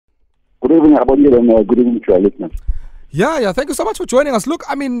Good evening, Abonye, and good evening to our listeners. Yeah. Thank you so much for joining us. Look,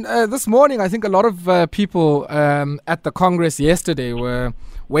 I mean, this morning, I think a lot of people at the Congress yesterday were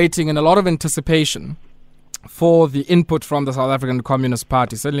waiting in a lot of anticipation for the input from the South African Communist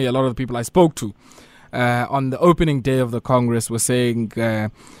Party. Certainly a lot of the people I spoke to on the opening day of the Congress were saying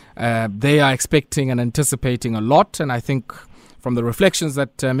they are expecting and anticipating a lot. And I think from the reflections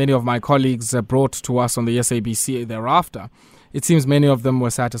that many of my colleagues brought to us on the SABC thereafter, it seems many of them were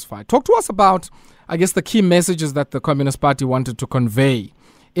satisfied. Talk to us about, I guess, the key messages that the Communist Party wanted to convey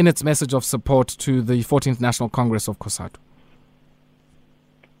in its message of support to the 14th National Congress of Cosatu.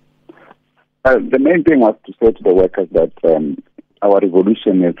 The main thing was to say to the workers that our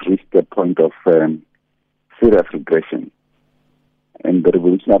revolution has reached a point of serious regression. And the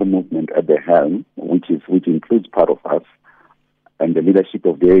revolutionary movement at the helm, which includes part of us, and the leadership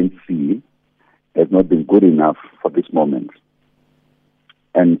of the ANC, has not been good enough for this moment.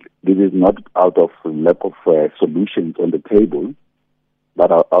 And this is not out of lack of solutions on the table, but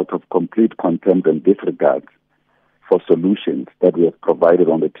out of complete contempt and disregard for solutions that we have provided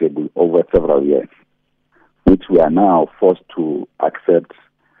on the table over several years, which we are now forced to accept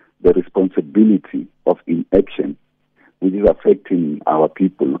the responsibility of inaction, which is affecting our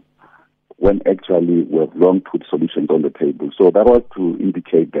people when actually we have long put solutions on the table. So that was to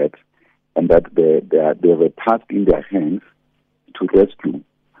indicate that, and that they have a task in their hands to rescue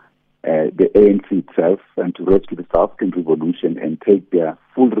the ANC itself and to rescue the South African Revolution and take their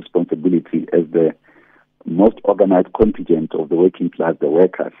full responsibility as the most organized contingent of the working class, the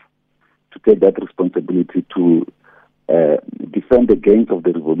workers, to take that responsibility to defend the gains of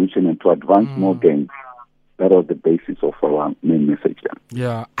the revolution and to advance more gains. That was the basis of our main message.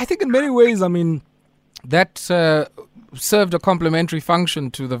 Yeah, I think in many ways, I mean, that served a complementary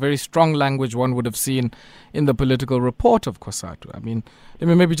function to the very strong language one would have seen in the political report of Cosatu. I mean, let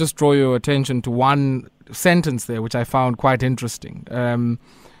me maybe just draw your attention to one sentence there, which I found quite interesting.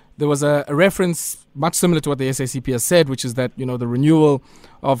 There was a reference much similar to what the SACP has said, which is that, you know, the renewal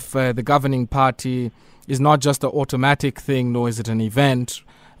of the governing party is not just an automatic thing, nor is it an event,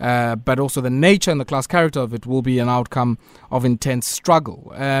 but also the nature and the class character of it will be an outcome of intense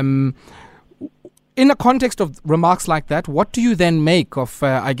struggle. In a context of remarks like that, what do you then make of,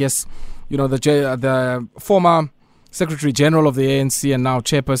 I guess, you know, the former Secretary General of the ANC and now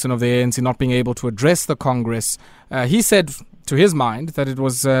Chairperson of the ANC not being able to address the Congress? He said, to his mind, that it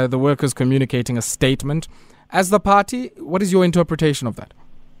was the workers communicating a statement. As the party, what is your interpretation of that?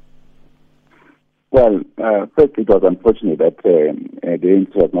 Well, first, it was unfortunate that the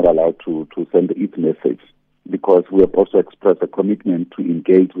ANC was not allowed to send its message, because we have also expressed a commitment to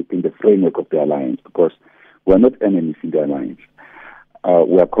engage within the framework of the alliance, because we are not enemies in the alliance.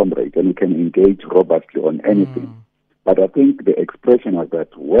 We are comrades, and we can engage robustly on anything. But I think the expression was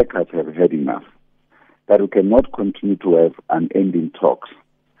that workers have had enough, that we cannot continue to have unending talks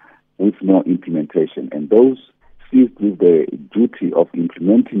with no implementation. And those seized with the duty of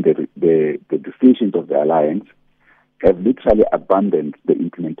implementing the decisions of the alliance have literally abandoned the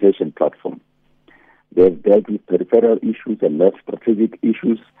implementation platform. They have dealt with peripheral issues and left strategic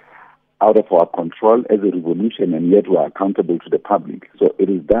issues out of our control as a revolution, and yet we are accountable to the public. So it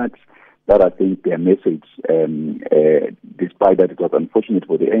is that I think their message, despite that it was unfortunate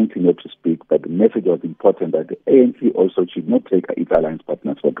for the ANC not to speak, but the message was important that the ANC also should not take its alliance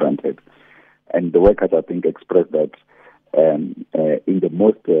partners for granted. And the workers, I think, expressed that in the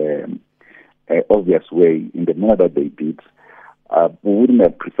most obvious way, in the manner that they did. We wouldn't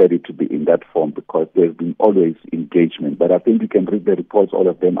have preferred it to be in that form, because there's been always engagement. But I think you can read the reports, all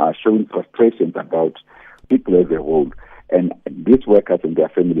of them are showing frustrations about people as a whole. And these workers and their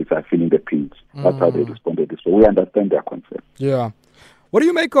families are feeling the pinch. That's how they responded this way. We understand their concern. Yeah. What do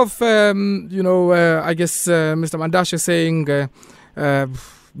you make of, I guess Mr. Mandashe saying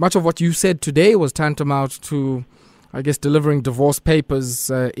much of what you said today was tantamount to, I guess, delivering divorce papers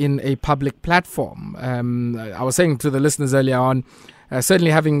in a public platform. I was saying to the listeners earlier on,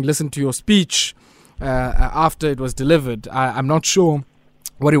 certainly having listened to your speech after it was delivered, I'm not sure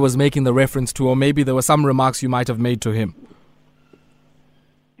what he was making the reference to, or maybe there were some remarks you might have made to him.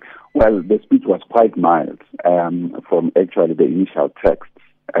 Well, the speech was quite mild from actually the initial text.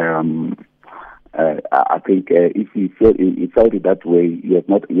 I think if he felt it that way, he has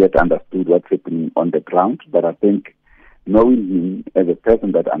not yet understood what's happening on the ground. But I think knowing him as a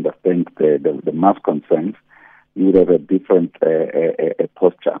person that understands the mass concerns, he would have a different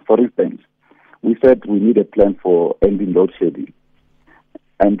posture. For instance, we said we need a plan for ending load shedding.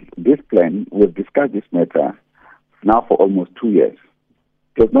 And this plan, we've discussed this matter now for almost 2 years.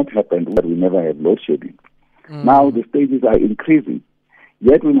 It has not happened that we never have load shedding. Now the stages are increasing.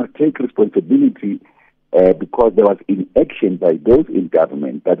 Yet we must take responsibility because there was inaction by those in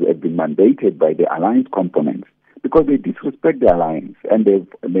government that have been mandated by the alliance components, because they disrespect the alliance, and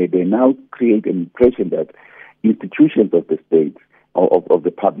they now create an impression that institutions of the state or of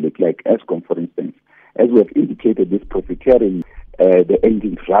the public, like ESCOM, for instance, as we have indicated, this profiteering, the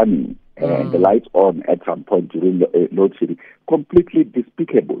engines running and the lights on at some point during the load shedding, completely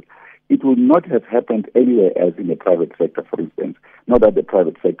despicable. It would not have happened anywhere else in the private sector, for instance. Not that the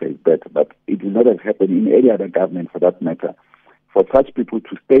private sector is better, but it would not have happened in any other government, for that matter, for such people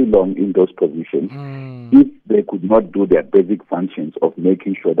to stay long in those positions if they could not do their basic functions of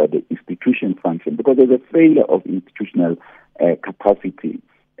making sure that the institution function, because there's a failure of institutional capacity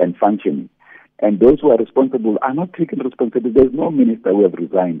and functioning. And those who are responsible are not taking responsibility. There's no minister who have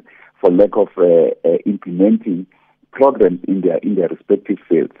resigned for lack of implementing programs in their respective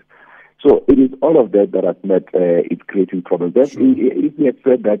fields. So it is all of that has made it creating problems. If we have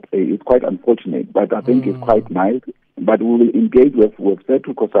said that, it's quite unfortunate, but I think it's quite mild. But we will engage with said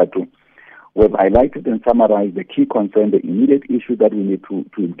to Cosatu. We've highlighted and summarized the key concern, the immediate issue that we need to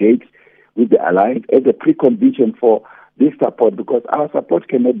engage with the alliance as a precondition for this support, because our support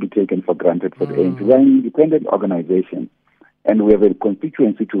cannot be taken for granted for the ANC. We are an independent organization, and we have a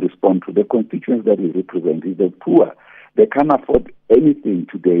constituency to respond to. The constituents that we represent is the poor. They can't afford anything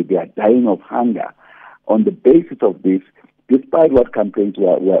today. They are dying of hunger. On the basis of this, despite what campaigns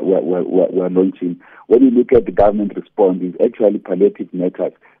were launching, when you look at the government response, it's actually palliative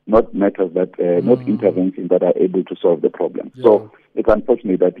matters, not matters that, not interventions that are able to solve the problem. Yeah. So it's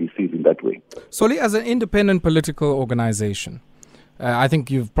unfortunate that he sees in that way. Solly, as an independent political organization, I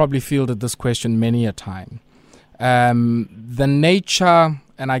think you've probably fielded this question many a time. The nature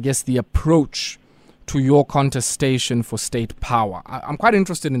and I guess the approach to your contestation for state power. I'm quite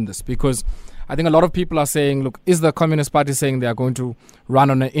interested in this because I think a lot of people are saying, look, is the Communist Party saying they are going to run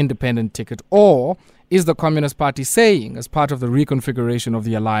on an independent ticket, or is the Communist Party saying, as part of the reconfiguration of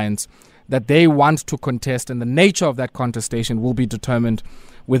the alliance, that they want to contest and the nature of that contestation will be determined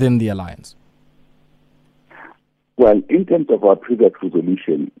within the alliance? Well, in terms of our previous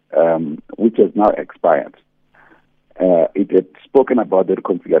resolution, which has now expired, it had spoken about the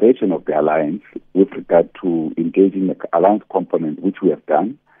reconfiguration of the alliance with regard to engaging the alliance component, which we have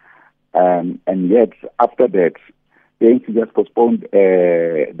done. And yet, after that, the ANC just postponed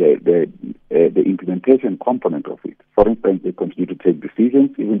the implementation component of it. For instance, they continue to take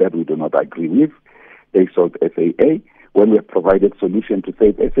decisions, even that we do not agree with. They sought SAA when we have provided solution to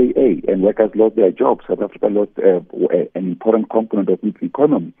save SAA, and workers lost their jobs. South Africa lost an important component of its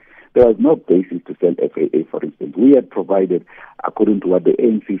economy. There was no basis to sell FAA, for instance. We had provided, according to what the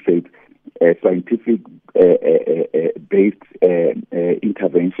ANC said, scientific-based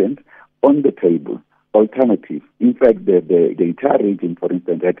interventions on the table, alternative. In fact, the entire region, for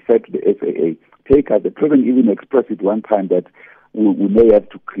instance, had said to the FAA, take us, the president even expressed it one time that we may have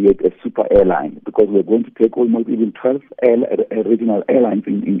to create a super airline because we're going to take almost even 12 regional airlines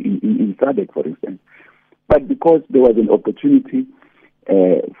in SADC, for instance. But because there was an opportunity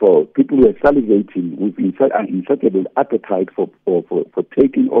for people who are salivating with insatiable appetite for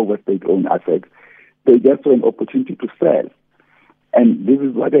taking over state-owned assets, they just saw an opportunity to sell. And this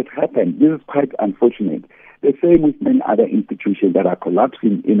is what has happened. This is quite unfortunate. The same with many other institutions that are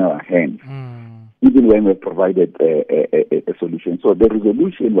collapsing in our hands, even when we provided a solution. So the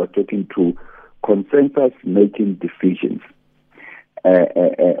resolution was talking to consensus-making decisions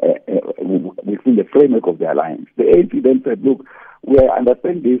within the framework of the alliance. The ANC then said, look, we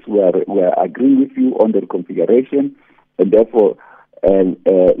understand this, we are agreeing with you on the configuration, and therefore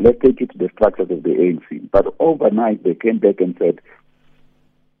let's take it to the structures of the ANC. But overnight they came back and said,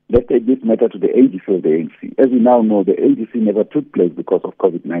 let's take this matter to the AGC of the ANC. As we now know, the AGC never took place because of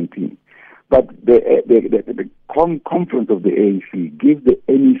COVID-19. But the conference of the ANC gives the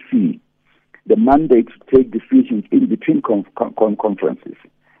NEC the mandate to take decisions in between conferences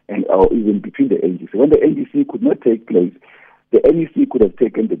or even between the AGC. When the AGC could not take place, the NEC could have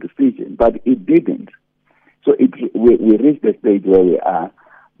taken the decision, but it didn't. So we reached the stage where we are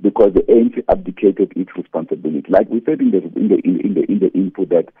because the ANC abdicated its responsibility. Like we said in the input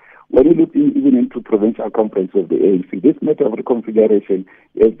that when you look even into provincial conference of the ANC, this matter of reconfiguration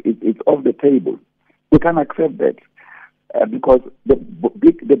is off the table. We can't accept that because the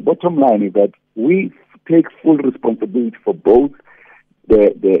bottom line is that we take full responsibility for both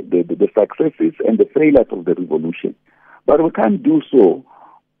the successes and the failures of the revolution. But we can't do so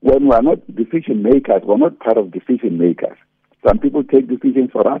when we are not decision makers. We're not part of decision makers. Some people take decisions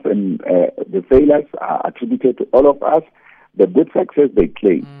for us, and the failures are attributed to all of us. The good success they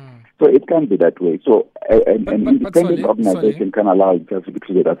claim. So it can be that way. So an independent organization can allow itself to be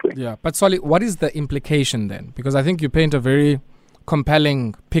treated that way. Yeah, but Solly, what is the implication then? Because I think you paint a very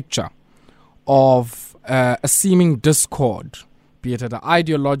compelling picture of a seeming discord, be it at an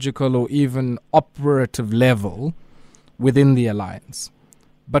ideological or even operative level within the alliance.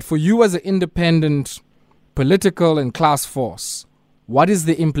 But for you as an independent political and class force, what is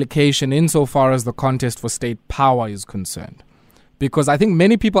the implication insofar as the contest for state power is concerned? Because I think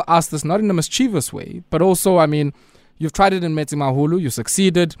many people ask this not in a mischievous way, but also, I mean, you've tried it in Metsimahulu, you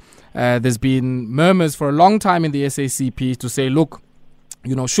succeeded. There's been murmurs for a long time in the SACP to say, look,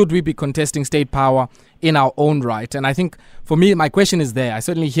 should we be contesting state power in our own right? And I think, for me, my question is there. I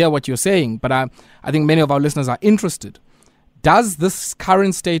certainly hear what you're saying, but I think many of our listeners are interested. Does this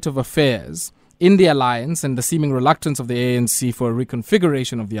current state of affairs in the alliance and the seeming reluctance of the ANC for a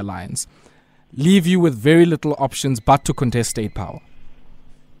reconfiguration of the alliance leave you with very little options but to contest state power?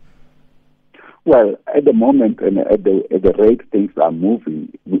 Well, at the moment, and at the rate things are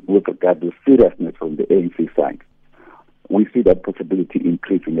moving with regard to seriousness from the ANC side, we see that possibility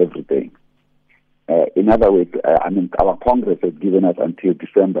increasing every day. In other words, our Congress has given us until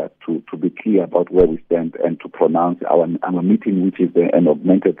December to be clear about where we stand and to pronounce our meeting, which is an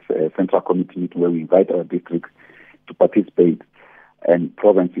augmented central committee meeting where we invite our districts to participate and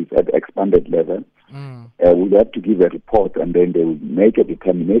provinces at the expanded level. We have to give a report and then they will make a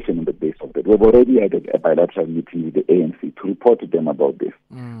determination on the basis of that. We've already had a bilateral meeting with the ANC to report to them about this.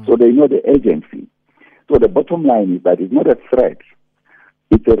 So they know the agency. So the bottom line is that it's not a threat.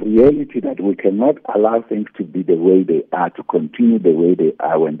 It's a reality that we cannot allow things to be the way they are, to continue the way they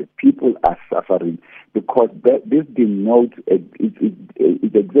are when the people are suffering, because this denotes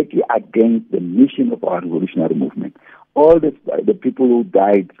it's exactly against the mission of our revolutionary movement. All the people who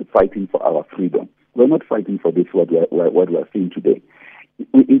died fighting for our freedom, we're not fighting for this, what we are seeing today.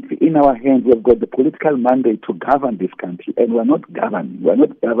 It's in our hands. We've got the political mandate to govern this country, and we're not governing. We're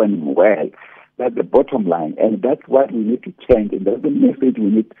not governing well. That's the bottom line, and that's what we need to change, and that's the message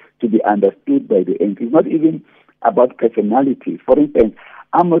we need to be understood by the ANC. It's not even about personalities. For instance,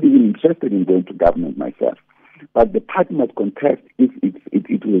 I'm not even interested in going to government myself, but the party must contest if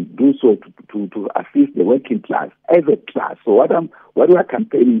it will do so to assist the working class as a class. So what we are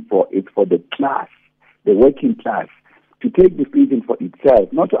campaigning for is for the class, the working class, to take decisions for itself,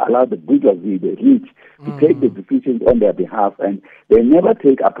 not to allow the bourgeoisie, the rich, to take the decisions on their behalf, and they never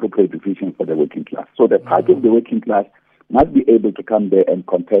take appropriate decisions for the working class. So the party of the working class must be able to come there and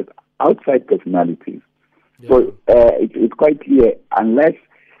contest outside personalities. Yeah. So it's quite clear, unless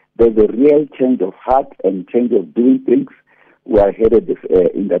there's a real change of heart and change of doing things, we are headed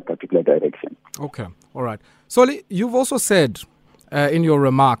in that particular direction. Okay, all right. Solly, you've also said in your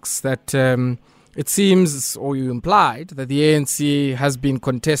remarks that it seems, or you implied, that the ANC has been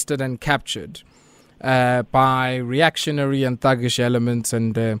contested and captured by reactionary and thuggish elements,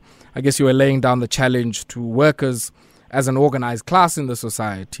 and I guess you were laying down the challenge to workers as an organized class in the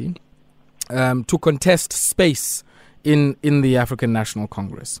society to contest space in the African National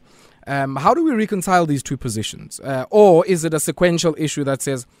Congress. How do we reconcile these two positions? Or is it a sequential issue that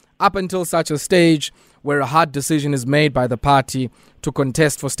says, up until such a stage where a hard decision is made by the party to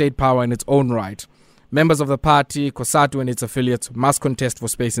contest for state power in its own right, members of the party, Cosatu and its affiliates, must contest for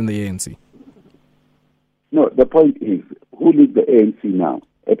space in the ANC? No, the point is, who leads the ANC now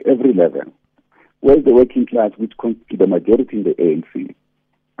at every level? Where's the working class, which constitute the majority in the ANC?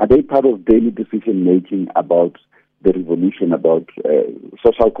 Are they part of daily decision-making about the revolution, about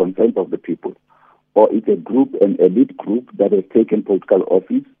social consent of the people? Or it's a group, an elite group that has taken political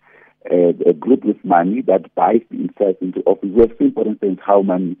office, a group with money that buys itself into office? We have seen, for instance, how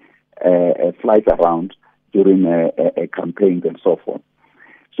money flies around during a campaign and so forth.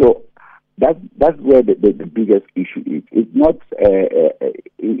 So that's where the biggest issue is. It's not,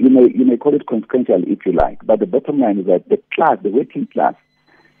 you may call it consequential if you like, but the bottom line is that the class, the working class,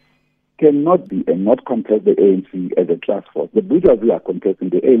 cannot be and not contest the ANC as a class force. The bourgeoisie are contesting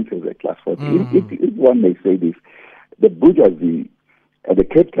the ANC as a class force. If one may say this, the bourgeoisie, the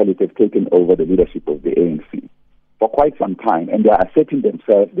capitalists have taken over the leadership of the ANC for quite some time, and they are asserting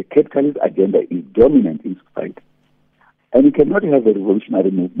themselves. The capitalist agenda is dominant in society. And you cannot have a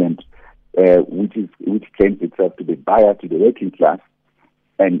revolutionary movement which claims itself to be biased to the working class,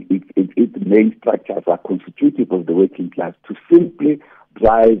 and its main structures are constitutive of the working class, to simply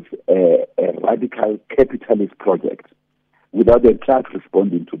drive a radical capitalist project without the class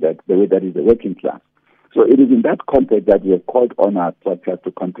responding to that, the way that is the working class. So it is in that context that we have called on our structures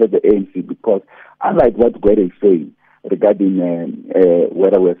to contest the ANC, because unlike what Gwede is saying regarding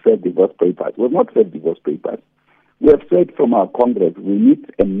whether we have served divorce papers, we have not served divorce papers. We have said from our Congress, we need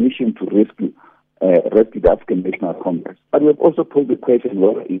a mission to rescue the African National Congress. But we have also posed the question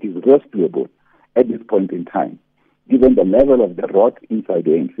whether it is rescuable at this point in time, given the level of the rot inside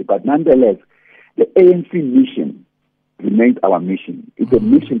the ANC. But nonetheless, the ANC mission remains our mission. It's a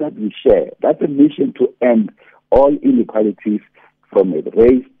mission that we share. That's a mission to end all inequalities from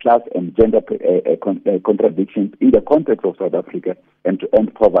race, class, and gender contradictions in the context of South Africa, and to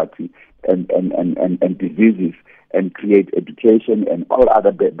end poverty and diseases, and create education and all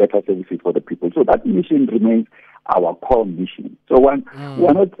other better services for the people. So that mission remains our core mission. So we're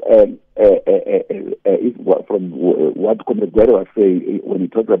not, from what Comrade Gwede was saying when he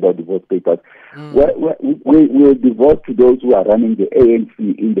talks about divorce papers, we're divorced to those who are running the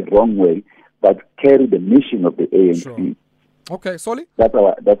ANC in the wrong way, but carry the mission of the ANC. Sure. Okay, Solly? That's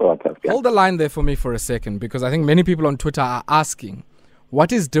our task. Yeah. Hold the line there for me for a second, because I think many people on Twitter are asking,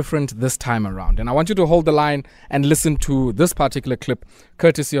 what is different this time around? And I want you to hold the line and listen to this particular clip,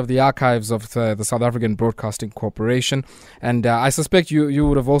 courtesy of the archives of the South African Broadcasting Corporation. And I suspect you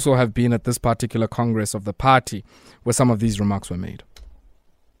would have also have been at this particular Congress of the party where some of these remarks were made.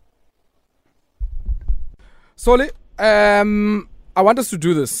 Solly, I want us to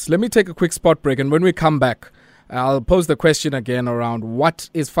do this. Let me take a quick spot break, and when we come back, I'll pose the question again around what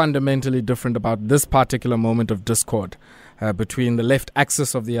is fundamentally different about this particular moment of discord between the left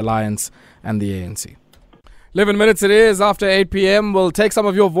axis of the alliance and the ANC. 11 minutes it is after 8 p.m. We'll take some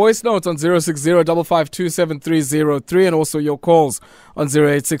of your voice notes on 060-552-7303 and also your calls on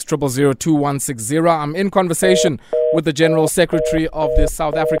 086-000-2160. I'm in conversation with the General Secretary of the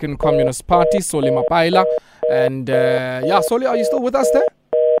South African Communist Party, Solly Mapaila. And Solly, are you still with us there?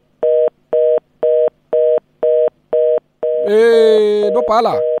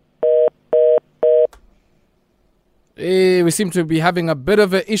 Nopala. We seem to be having a bit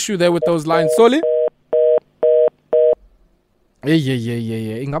of an issue there with those lines. Solly?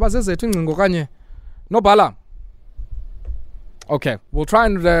 Ingaba zezethu ingcingo kanye Nopala. Okay, we'll try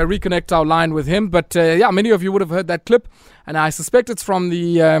and reconnect our line with him. But many of you would have heard that clip, and I suspect it's from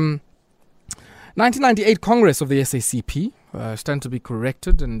the 1998 Congress of the SACP. Stand to be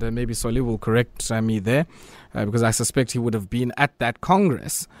corrected, and maybe Solly will correct me there, because I suspect he would have been at that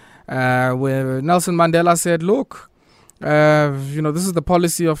Congress where Nelson Mandela said, look, this is the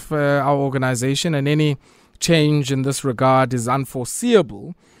policy of our organization, and any change in this regard is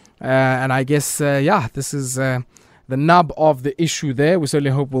unforeseeable. And I guess, this is the nub of the issue there. We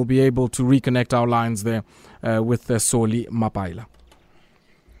certainly hope we'll be able to reconnect our lines there with Solly Mapaila.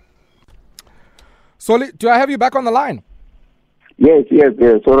 Solly, do I have you back on the line? Yes.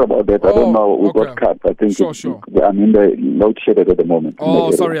 Sorry about that. I don't know. We got cut. I think sure. I'm in the load shedded at the moment. Oh,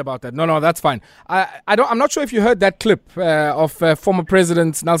 sorry about that. No, that's fine. I'm not sure if you heard that clip of former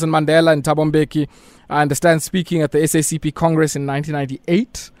President Nelson Mandela and Thabo Mbeki, I understand, speaking at the SACP Congress in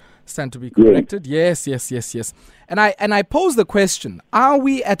 1998. Stand to be corrected. Yes. And I pose the question: are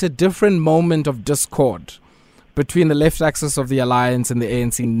we at a different moment of discord between the left axis of the alliance and the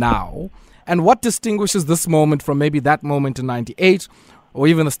ANC now? And what distinguishes this moment from maybe that moment in 98, or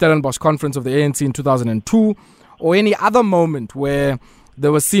even the Stellenbosch conference of the ANC in 2002, or any other moment where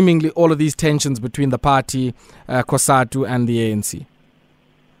there was seemingly all of these tensions between the party, Cosatu, and the ANC?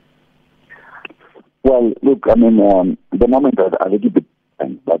 Well, look, the moment are a little bit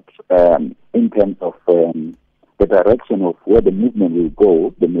different, but in terms of the direction of where the movement will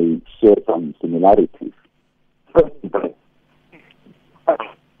go, they may share some similarities. First,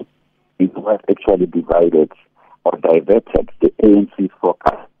 it was actually divided or diverted the ANC's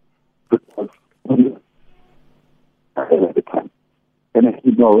focus because at the time. And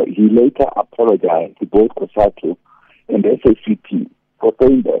he later apologized to both Cosatu and the SACP for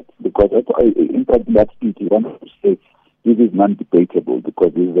saying that, because in fact in that speech he wanted to say this is non-debatable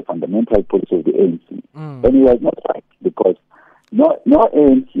because this is the fundamental policy of the ANC. And he was not right, because no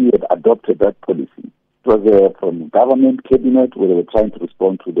ANC had adopted that policy. It was from government cabinet where they were trying to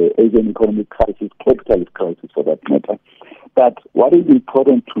respond to the Asian economic crisis, capitalist crisis for that matter. But what is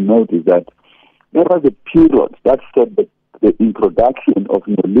important to note is that there was a period that said that the introduction of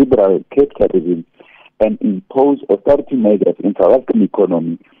neoliberal capitalism and imposed austerity measures in South African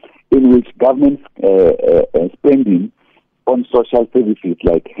economy, in which government spending on social services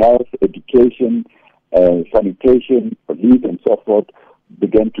like health, education, sanitation, police, and so forth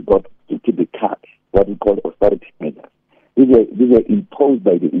began to be cut. What we call austerity measures. These were imposed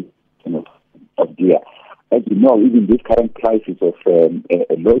by the institution of DIA. As you know, even this current crisis of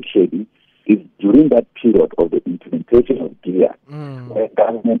load shedding is during that period of the implementation of DIA, where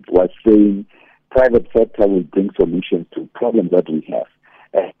government was saying private sector will bring solutions to problems that we have.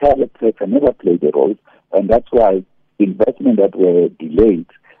 Private sector never played a role, and that's why investment that were delayed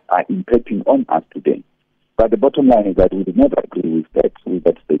are impacting on us today. But the bottom line is that we did not agree with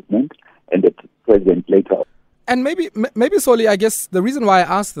that statement, and the president later. And maybe, Soli, I guess the reason why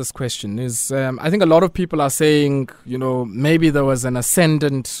I asked this question is I think a lot of people are saying, maybe there was an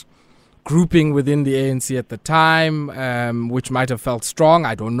ascendant grouping within the ANC at the time, which might have felt strong.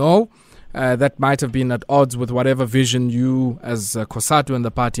 I don't know. That might have been at odds with whatever vision you as Cosatu and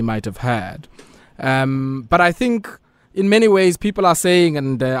the party might have had. But I think in many ways people are saying,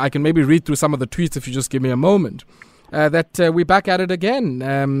 and I can maybe read through some of the tweets if you just give me a moment, that we're back at it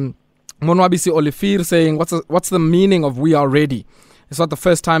again. Monwabisi Olifir saying, what's the meaning of we are ready? It's not the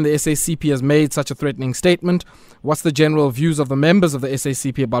first time the SACP has made such a threatening statement. What's the general views of the members of the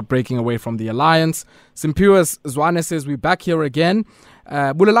SACP about breaking away from the alliance? Simpiwa Zwane says, we're back here again.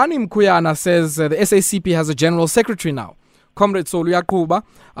 Bulelani Mkuyana says, the SACP has a general secretary now. Comrade Solu Yakuba,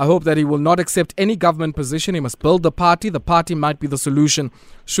 I hope that he will not accept any government position. He must build the party. The party might be the solution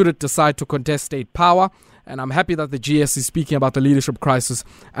should it decide to contest state power. And I'm happy that the GS is speaking about the leadership crisis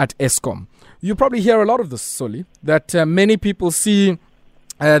at ESCOM. You probably hear a lot of this, Soli, that many people see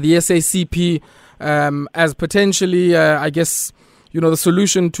the SACP as potentially, the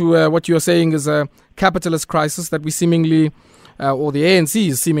solution to what you're saying is a capitalist crisis that we seemingly, or the ANC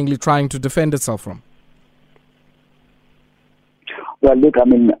is seemingly trying to defend itself from. Well, look,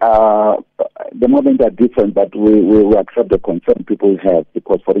 the moments are different, but we accept the concern people have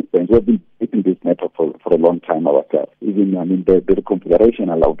because, for instance, we've been debating this matter for a long time ourselves. Even, the reconfiguration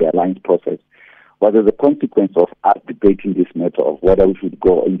of the alliance process was as a consequence of us debating this matter of whether we should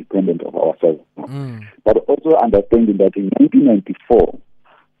go independent of ourselves. But also understanding that in 1994,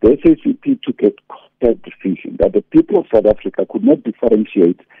 the SACP took a decision that the people of South Africa could not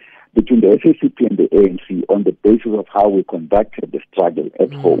differentiate between the SACP and the ANC on the basis of how we conducted the struggle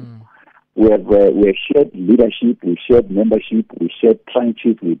at home. We shared leadership, we shared membership, we shared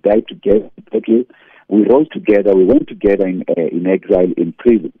trenches, we died together, we rose together, we went together in exile, in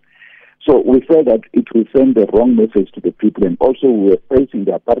prison. So we felt that it will send the wrong message to the people, and also we were facing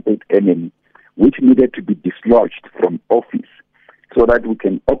the apartheid enemy, which needed to be dislodged from office so that we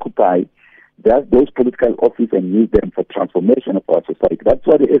can occupy those political offices and use them for transformation of our society. That's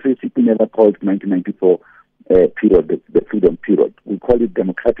why the SACP never called 1994 period the freedom period. We call it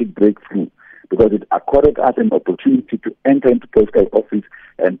democratic breakthrough because it accorded us an opportunity to enter into political office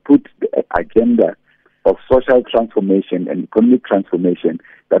and put the agenda of social transformation and economic transformation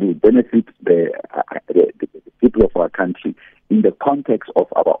that will benefit the people of our country in the context of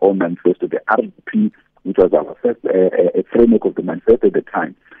our own manifesto, the RDP, which was our first framework of the manifesto at the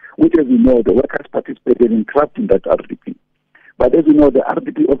time, which, as you know, the workers participated in crafting that RDP. But as you know, the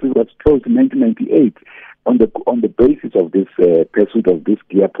RDP office was closed in 1998 on the basis of this pursuit of this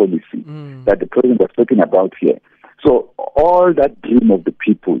gear policy that the president was talking about here. So all that dream of the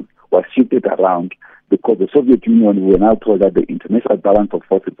people was shifted around because the Soviet Union, we were now told that the international balance of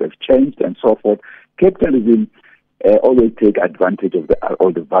forces has changed and so forth. Capitalism always take advantage of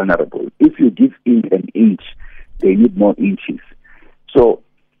all the vulnerable. If you give in an inch, they need more inches. So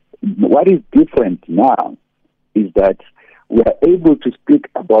what is different now is that we are able to speak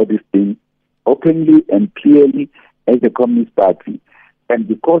about this thing openly and clearly as a Communist Party. And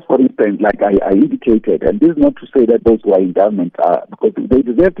because, for instance, like I indicated, and this is not to say that those who are in government are, because they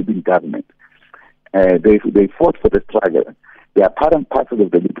deserve to be in government. They fought for the struggle. They are part and parcel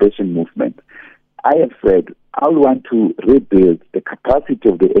of the liberation movement. I have said I want to rebuild the capacity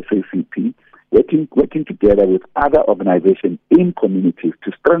of the SACP, working together with other organizations in communities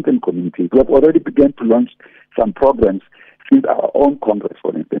to strengthen communities. We have already begun to launch some programs since our own Congress,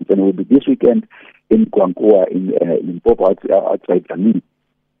 for instance, and we'll be this weekend in Kwankua, in Limpopo, outside Tanin,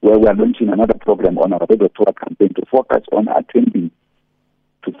 where we are launching another program on our radio tour campaign to focus on attending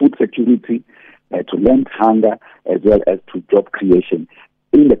to food security, to land hunger, as well as to job creation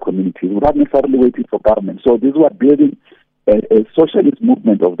in the community without necessarily waiting for government. So this was building a socialist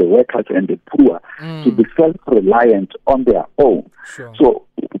movement of the workers and the poor to be self-reliant on their own. Sure. So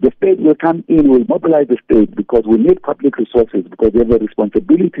the state will come in, will mobilize the state because we need public resources because they have a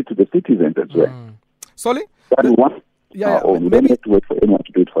responsibility to the citizens as well. Soli? But we want our own. We don't have to wait for anyone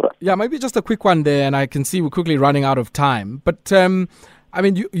to do it for us. Yeah, maybe just a quick one there, and I can see we're quickly running out of time. But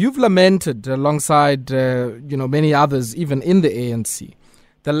you've lamented alongside many others, even in the ANC,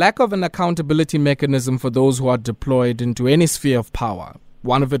 the lack of an accountability mechanism for those who are deployed into any sphere of power.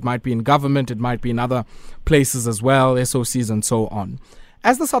 One of it might be in government, it might be in other places as well, SOCs and so on.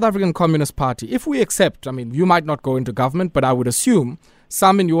 As the South African Communist Party, if we accept, you might not go into government, but I would assume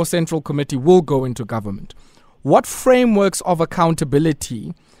some in your central committee will go into government. What frameworks of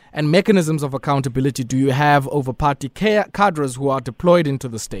accountability and mechanisms of accountability do you have over party cadres who are deployed into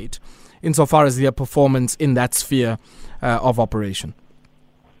the state insofar as their performance in that sphere of operation?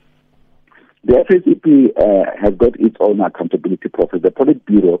 The SACP has got its own accountability process. The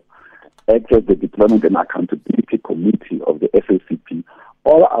Politburo acts as the Deployment and Accountability Committee of the SACP.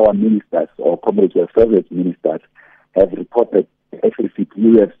 All our ministers or Commonwealth Service ministers have reported to the SACP.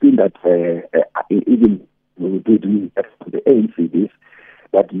 We have seen that even we did the ANC this,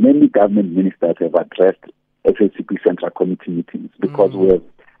 that many government ministers have addressed SACP Central Committee meetings because we have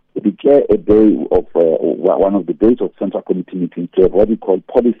declared a day of one of the days of Central Committee meetings to have what we call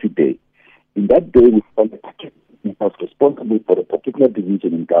Policy Day. In that day, we call the was responsible for a particular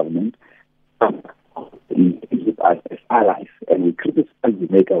division in government with us as allies, and we criticize, we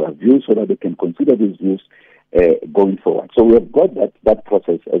make our views so that they can consider these views going forward. So we have got that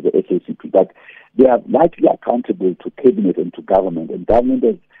process as the SACP, but they are largely accountable to cabinet and to government, and government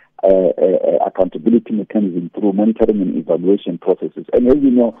has accountability mechanism through monitoring and evaluation processes. And as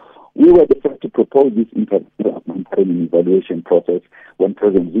you know, we were the first to propose this monitoring and evaluation process when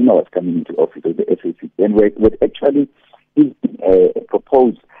President Zuma was coming into office as the SACP. And we actually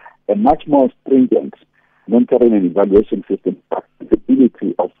proposed a much more stringent monitoring and evaluation system,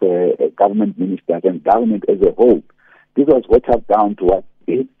 accountability of government ministers and government as a whole. This was watered down to what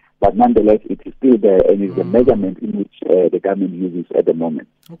it is, but nonetheless, it is still there and is a measurement in which the government uses at the moment.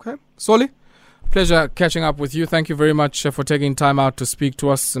 Okay. Soli, pleasure catching up with you. Thank you very much for taking time out to speak to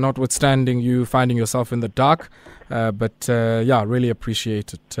us, notwithstanding you finding yourself in the dark. But really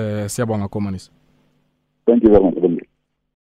appreciate it. Siyabonga Komanis. Thank you very much.